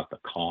think about the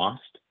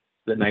cost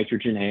that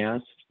nitrogen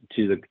has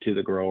to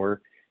the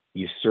grower,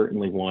 you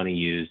certainly want to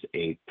use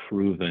a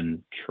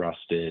proven,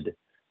 trusted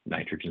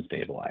nitrogen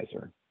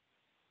stabilizer.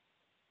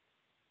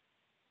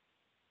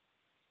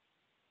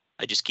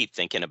 I just keep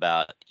thinking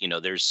about,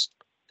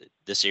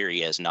 this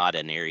area is not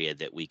an area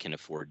that we can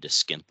afford to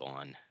skimp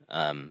on.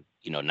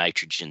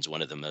 Nitrogen's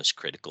one of the most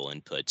critical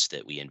inputs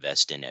that we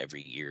invest in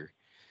every year.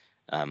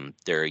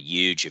 There are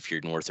huge, if you're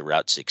north of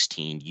Route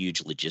 16,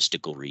 huge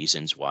logistical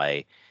reasons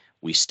why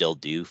we still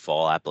do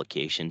fall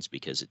applications,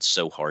 because it's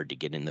so hard to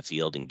get in the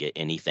field and get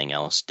anything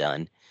else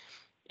done.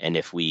 And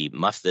if we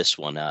muff this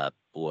one up,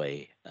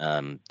 boy,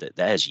 that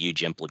has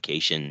huge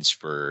implications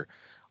for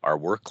our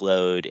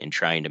workload and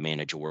trying to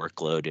manage a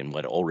workload in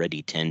what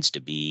already tends to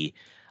be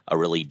a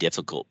really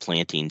difficult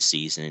planting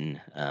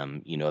season.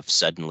 If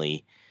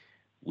suddenly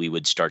we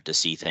would start to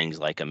see things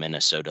like a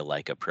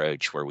Minnesota-like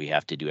approach where we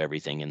have to do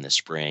everything in the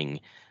spring.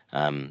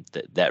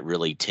 That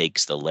really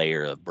takes the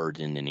layer of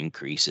burden and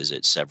increases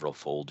it several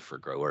fold for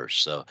growers.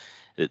 So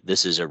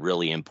this is a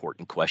really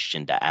important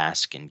question to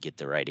ask and get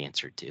the right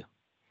answer to.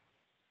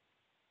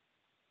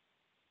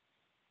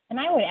 And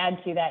I would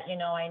add to that,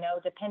 I know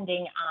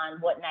depending on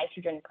what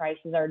nitrogen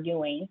prices are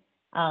doing,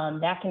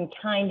 that can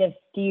kind of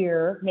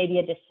steer maybe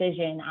a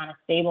decision on a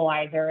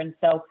stabilizer. And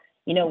so,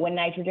 when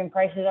nitrogen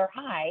prices are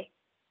high,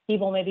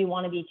 people maybe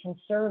want to be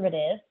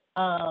conservative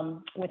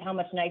with how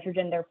much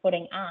nitrogen they're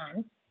putting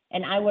on.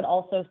 And I would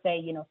also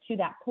say, to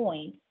that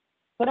point,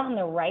 put on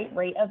the right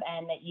rate of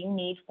N that you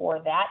need for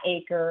that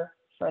acre,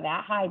 for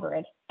that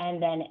hybrid,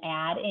 and then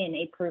add in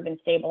a proven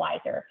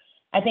stabilizer.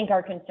 I think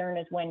our concern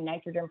is when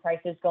nitrogen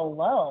prices go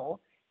low,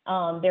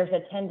 there's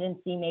a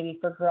tendency maybe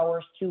for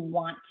growers to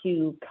want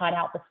to cut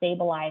out the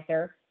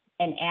stabilizer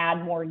and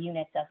add more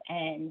units of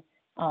N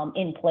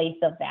in place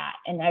of that.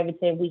 And I would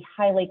say we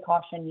highly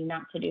caution you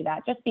not to do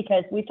that, just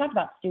because we've talked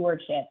about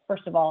stewardship.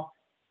 First of all,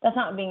 that's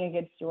not being a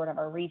good steward of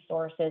our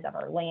resources, of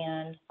our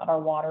land, of our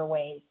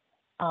waterways.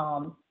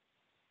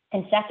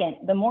 And second,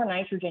 the more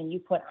nitrogen you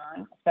put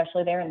on,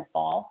 especially there in the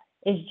fall,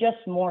 is just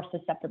more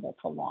susceptible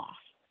to loss.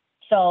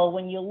 So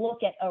when you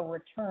look at a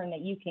return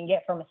that you can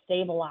get from a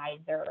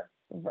stabilizer,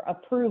 a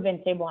proven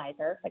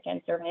stabilizer,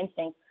 again, Servant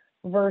Instinct,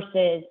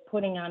 versus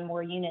putting on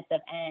more units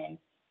of N,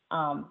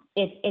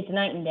 it's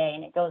night and day,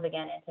 and it goes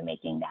again into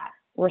making that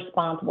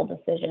responsible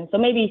decision. So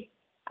maybe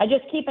I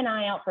just keep an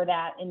eye out for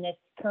that in this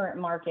current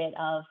market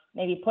of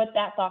maybe put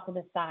that thought to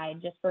the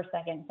side just for a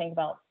second and think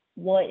about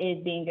what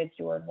is being good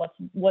steward,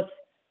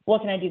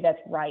 what can I do that's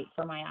right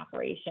for my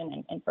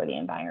operation and for the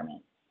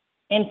environment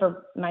and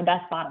for my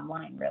best bottom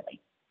line,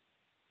 really.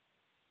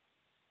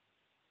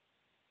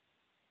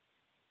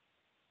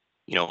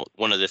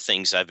 One of the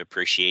things I've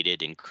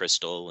appreciated, and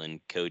Crystal and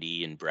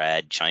Cody and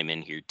Brad chime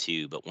in here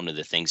too, but one of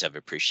the things I've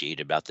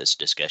appreciated about this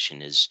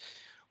discussion is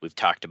we've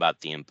talked about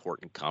the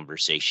important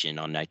conversation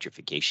on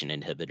nitrification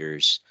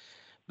inhibitors,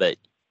 but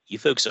you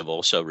folks have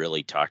also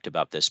really talked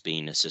about this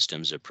being a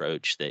systems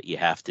approach, that you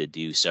have to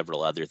do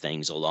several other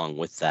things along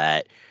with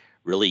that,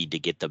 really to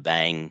get the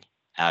bang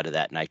out of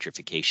that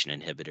nitrification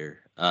inhibitor.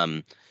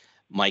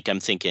 Mike, I'm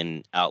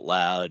thinking out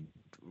loud,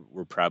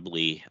 we're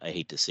probably, I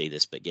hate to say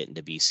this, but getting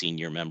to be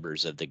senior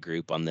members of the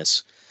group on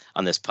this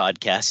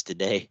podcast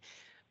today.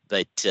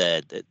 But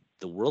the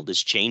world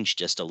has changed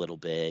just a little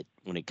bit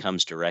when it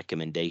comes to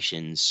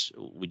recommendations.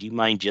 Would you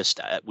mind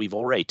we've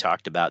already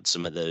talked about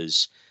some of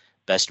those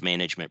best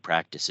management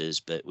practices,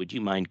 but would you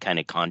mind kind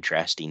of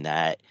contrasting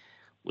that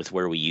with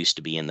where we used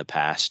to be in the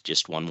past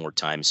just one more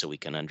time so we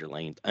can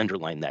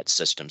underline that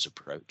systems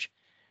approach?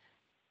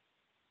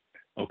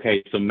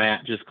 Okay, so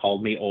Matt just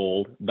called me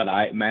old, but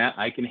Matt,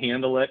 I can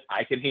handle it.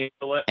 I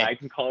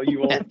can call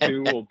you old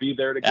too. We'll be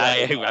there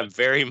together. I'm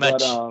very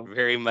much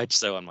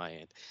so on my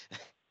end.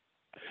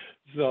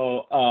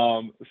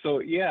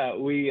 So yeah,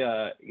 we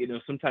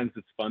sometimes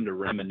it's fun to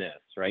reminisce,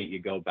 right? You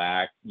go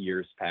back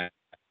years past.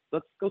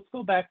 Let's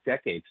go back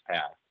decades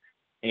past.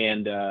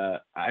 And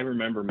I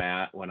remember,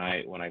 Matt, when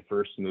I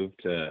first moved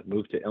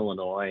to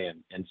Illinois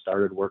and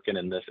started working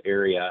in this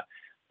area,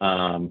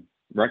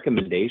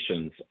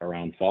 recommendations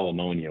around fall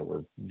ammonia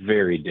were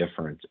very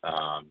different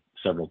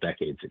several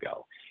decades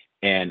ago.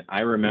 And I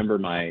remember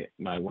my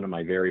one of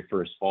my very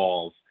first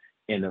falls,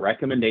 and the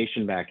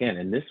recommendation back then,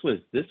 and this was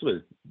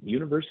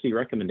university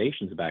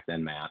recommendations back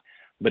then, Matt,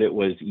 but it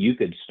was you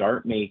could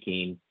start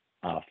making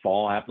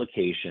fall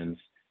applications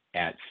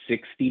at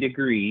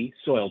 60-degree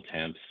soil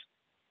temps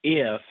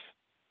if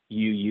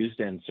you used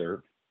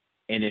N-Serve,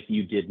 and if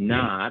you did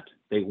not,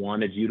 they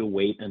wanted you to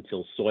wait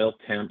until soil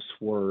temps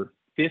were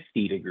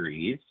 50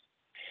 degrees.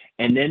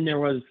 And then there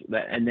was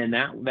that, and then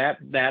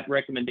that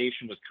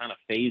recommendation was kind of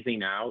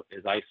phasing out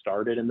as I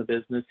started in the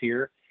business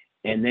here.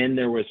 And then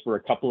there was, for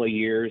a couple of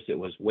years, it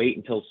was wait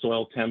until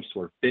soil temps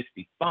were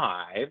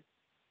 55.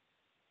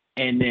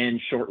 And then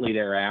shortly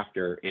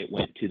thereafter, it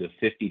went to the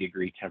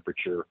 50-degree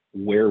temperature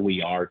where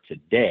we are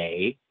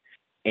today.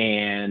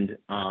 And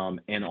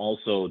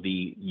also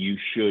you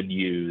should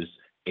use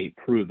a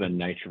proven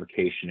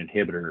nitrification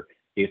inhibitor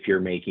if you're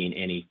making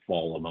any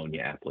fall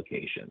ammonia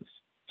applications.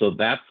 So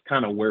that's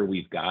kind of where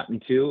we've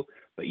gotten to.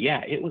 But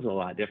yeah, it was a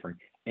lot different.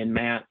 And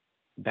Matt,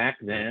 back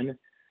then,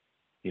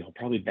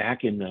 probably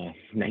back in the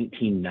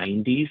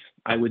 1990s,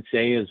 I would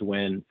say, is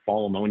when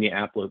fall ammonia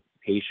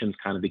applications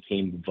kind of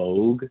became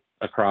vogue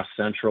across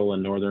central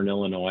and northern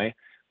Illinois.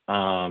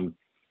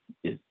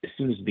 As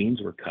soon as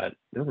beans were cut,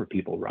 there were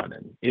people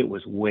running. It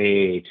was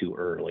way too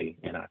early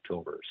in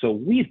October. So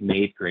we've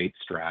made great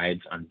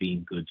strides on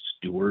being good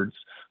stewards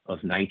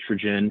of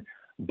nitrogen,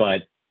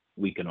 but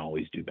we can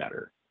always do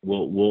better.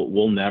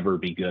 We'll never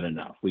be good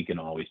enough. We can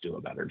always do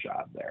a better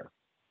job there.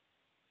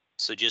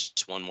 So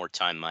just one more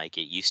time, Mike,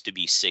 it used to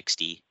be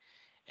 60,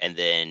 and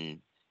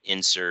then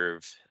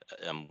N-Serve,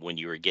 when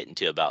you were getting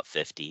to about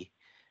 50,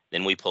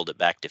 then we pulled it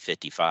back to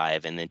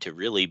 55, and then to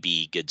really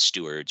be good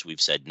stewards,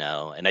 we've said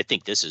no. And I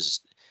think this is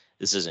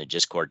this isn't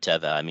just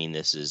Corteva. I mean,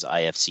 this is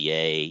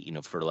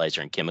IFCA,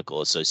 Fertilizer and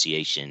Chemical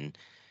Association.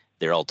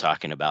 They're all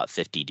talking about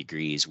 50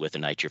 degrees with a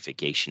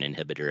nitrification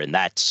inhibitor. And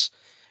that's,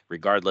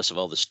 regardless of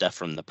all the stuff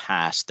from the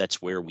past,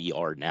 that's where we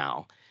are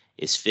now,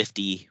 is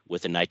 50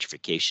 with a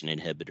nitrification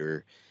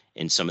inhibitor.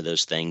 And some of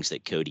those things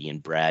that Cody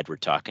and Brad were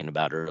talking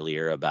about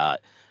earlier about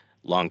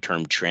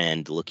long-term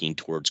trend looking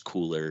towards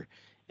cooler.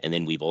 And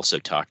then we've also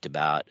talked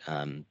about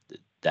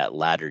that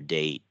latter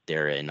date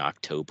there in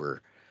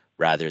October,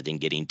 rather than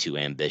getting too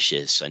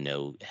ambitious. I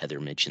know Heather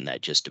mentioned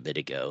that just a bit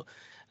ago.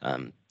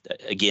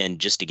 Again,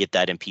 just to get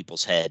that in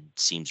people's head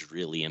seems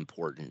really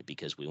important,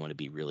 because we want to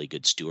be really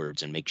good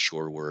stewards and make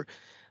sure we're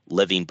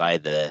living by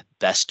the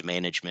best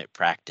management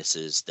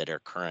practices that are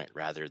current,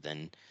 rather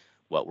than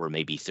what were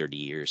maybe 30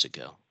 years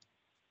ago.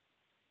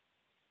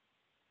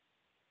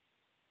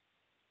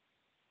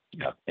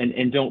 Yeah,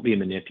 and don't be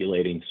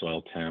manipulating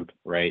soil temp,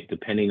 right?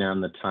 Depending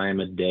on the time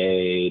of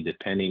day,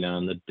 depending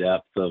on the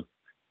depth of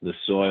the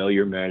soil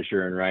you're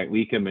measuring, right?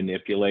 We can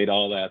manipulate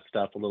all that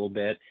stuff a little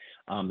bit.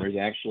 There's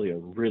actually a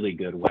really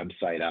good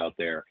website out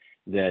there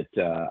that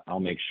I'll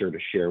make sure to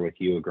share with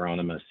you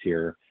agronomists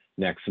here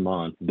next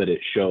month, but it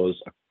shows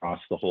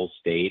across the whole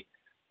state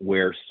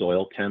where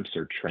soil temps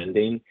are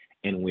trending.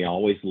 And we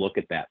always look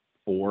at that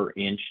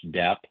 4-inch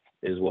depth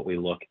is what we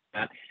look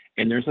at.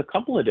 And there's a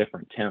couple of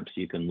different temps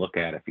you can look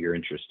at if you're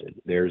interested.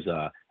 There's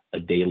a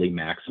daily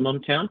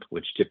maximum temp,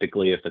 which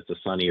typically if it's a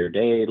sunnier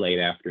day, late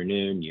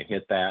afternoon, you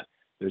hit that.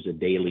 There's a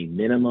daily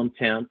minimum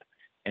temp,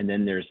 and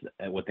then there's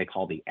what they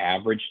call the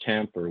average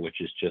temp, or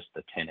which is just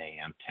the 10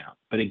 a.m. temp.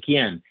 But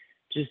again,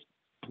 just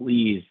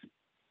please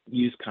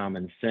use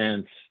common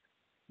sense.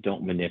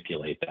 Don't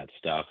manipulate that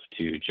stuff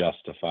to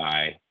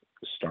justify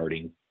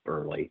starting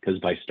early, because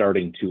by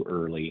starting too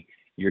early,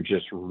 you're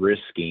just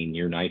risking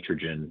your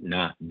nitrogen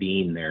not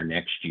being there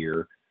next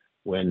year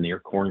when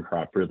your corn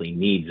crop really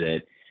needs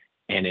it.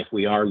 And if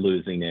we are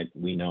losing it,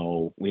 we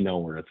know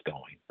where it's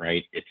going,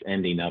 right? It's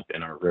ending up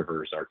in our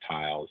rivers, our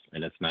tiles,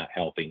 and it's not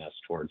helping us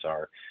towards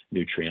our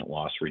nutrient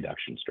loss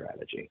reduction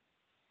strategy.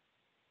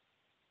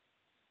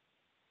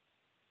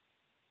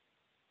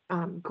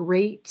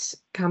 Great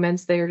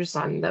comments there, just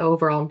on the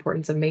overall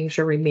importance of making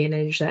sure we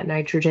manage that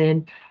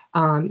nitrogen.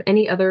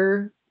 Any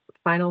other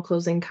final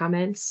closing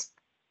comments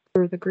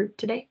for the group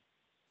today?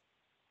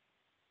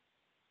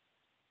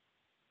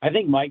 I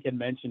think Mike had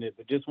mentioned it,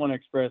 but just want to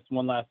express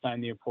one last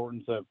time the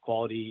importance of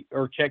quality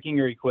or checking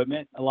your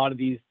equipment. A lot of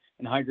these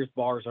anhydrous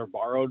bars are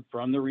borrowed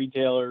from the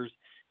retailers,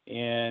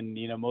 and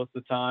most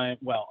of the time,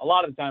 well, a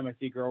lot of the time I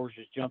see growers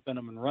just jump in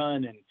them and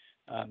run. And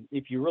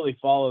if you really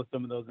follow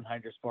some of those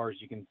anhydrous bars,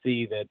 you can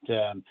see that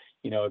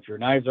if your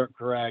knives aren't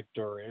correct,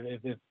 or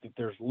if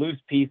there's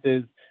loose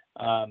pieces,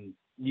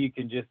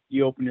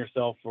 you open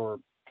yourself for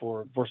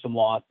some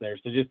loss there.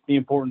 So just the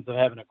importance of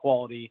having a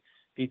quality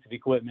piece of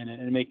equipment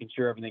and making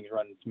sure everything's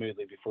running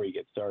smoothly before you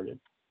get started.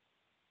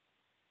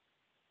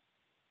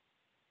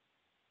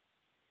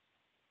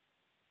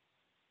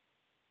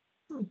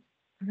 All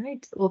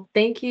right. Well,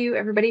 thank you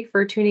everybody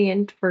for tuning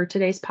in for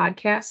today's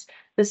podcast.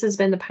 This has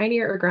been the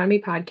Pioneer Agronomy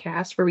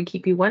Podcast, where we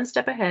keep you one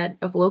step ahead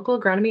of local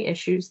agronomy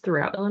issues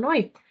throughout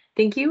Illinois.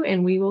 Thank you,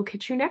 and we will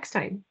catch you next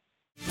time.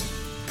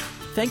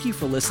 Thank you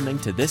for listening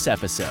to this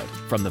episode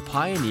from the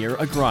Pioneer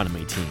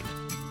Agronomy team.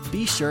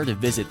 Be sure to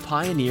visit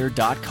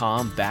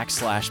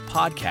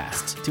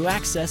pioneer.com/podcasts to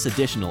access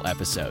additional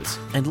episodes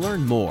and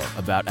learn more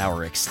about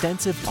our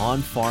extensive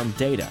on-farm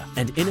data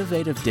and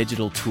innovative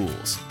digital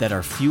tools that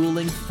are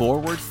fueling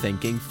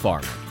forward-thinking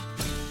farming.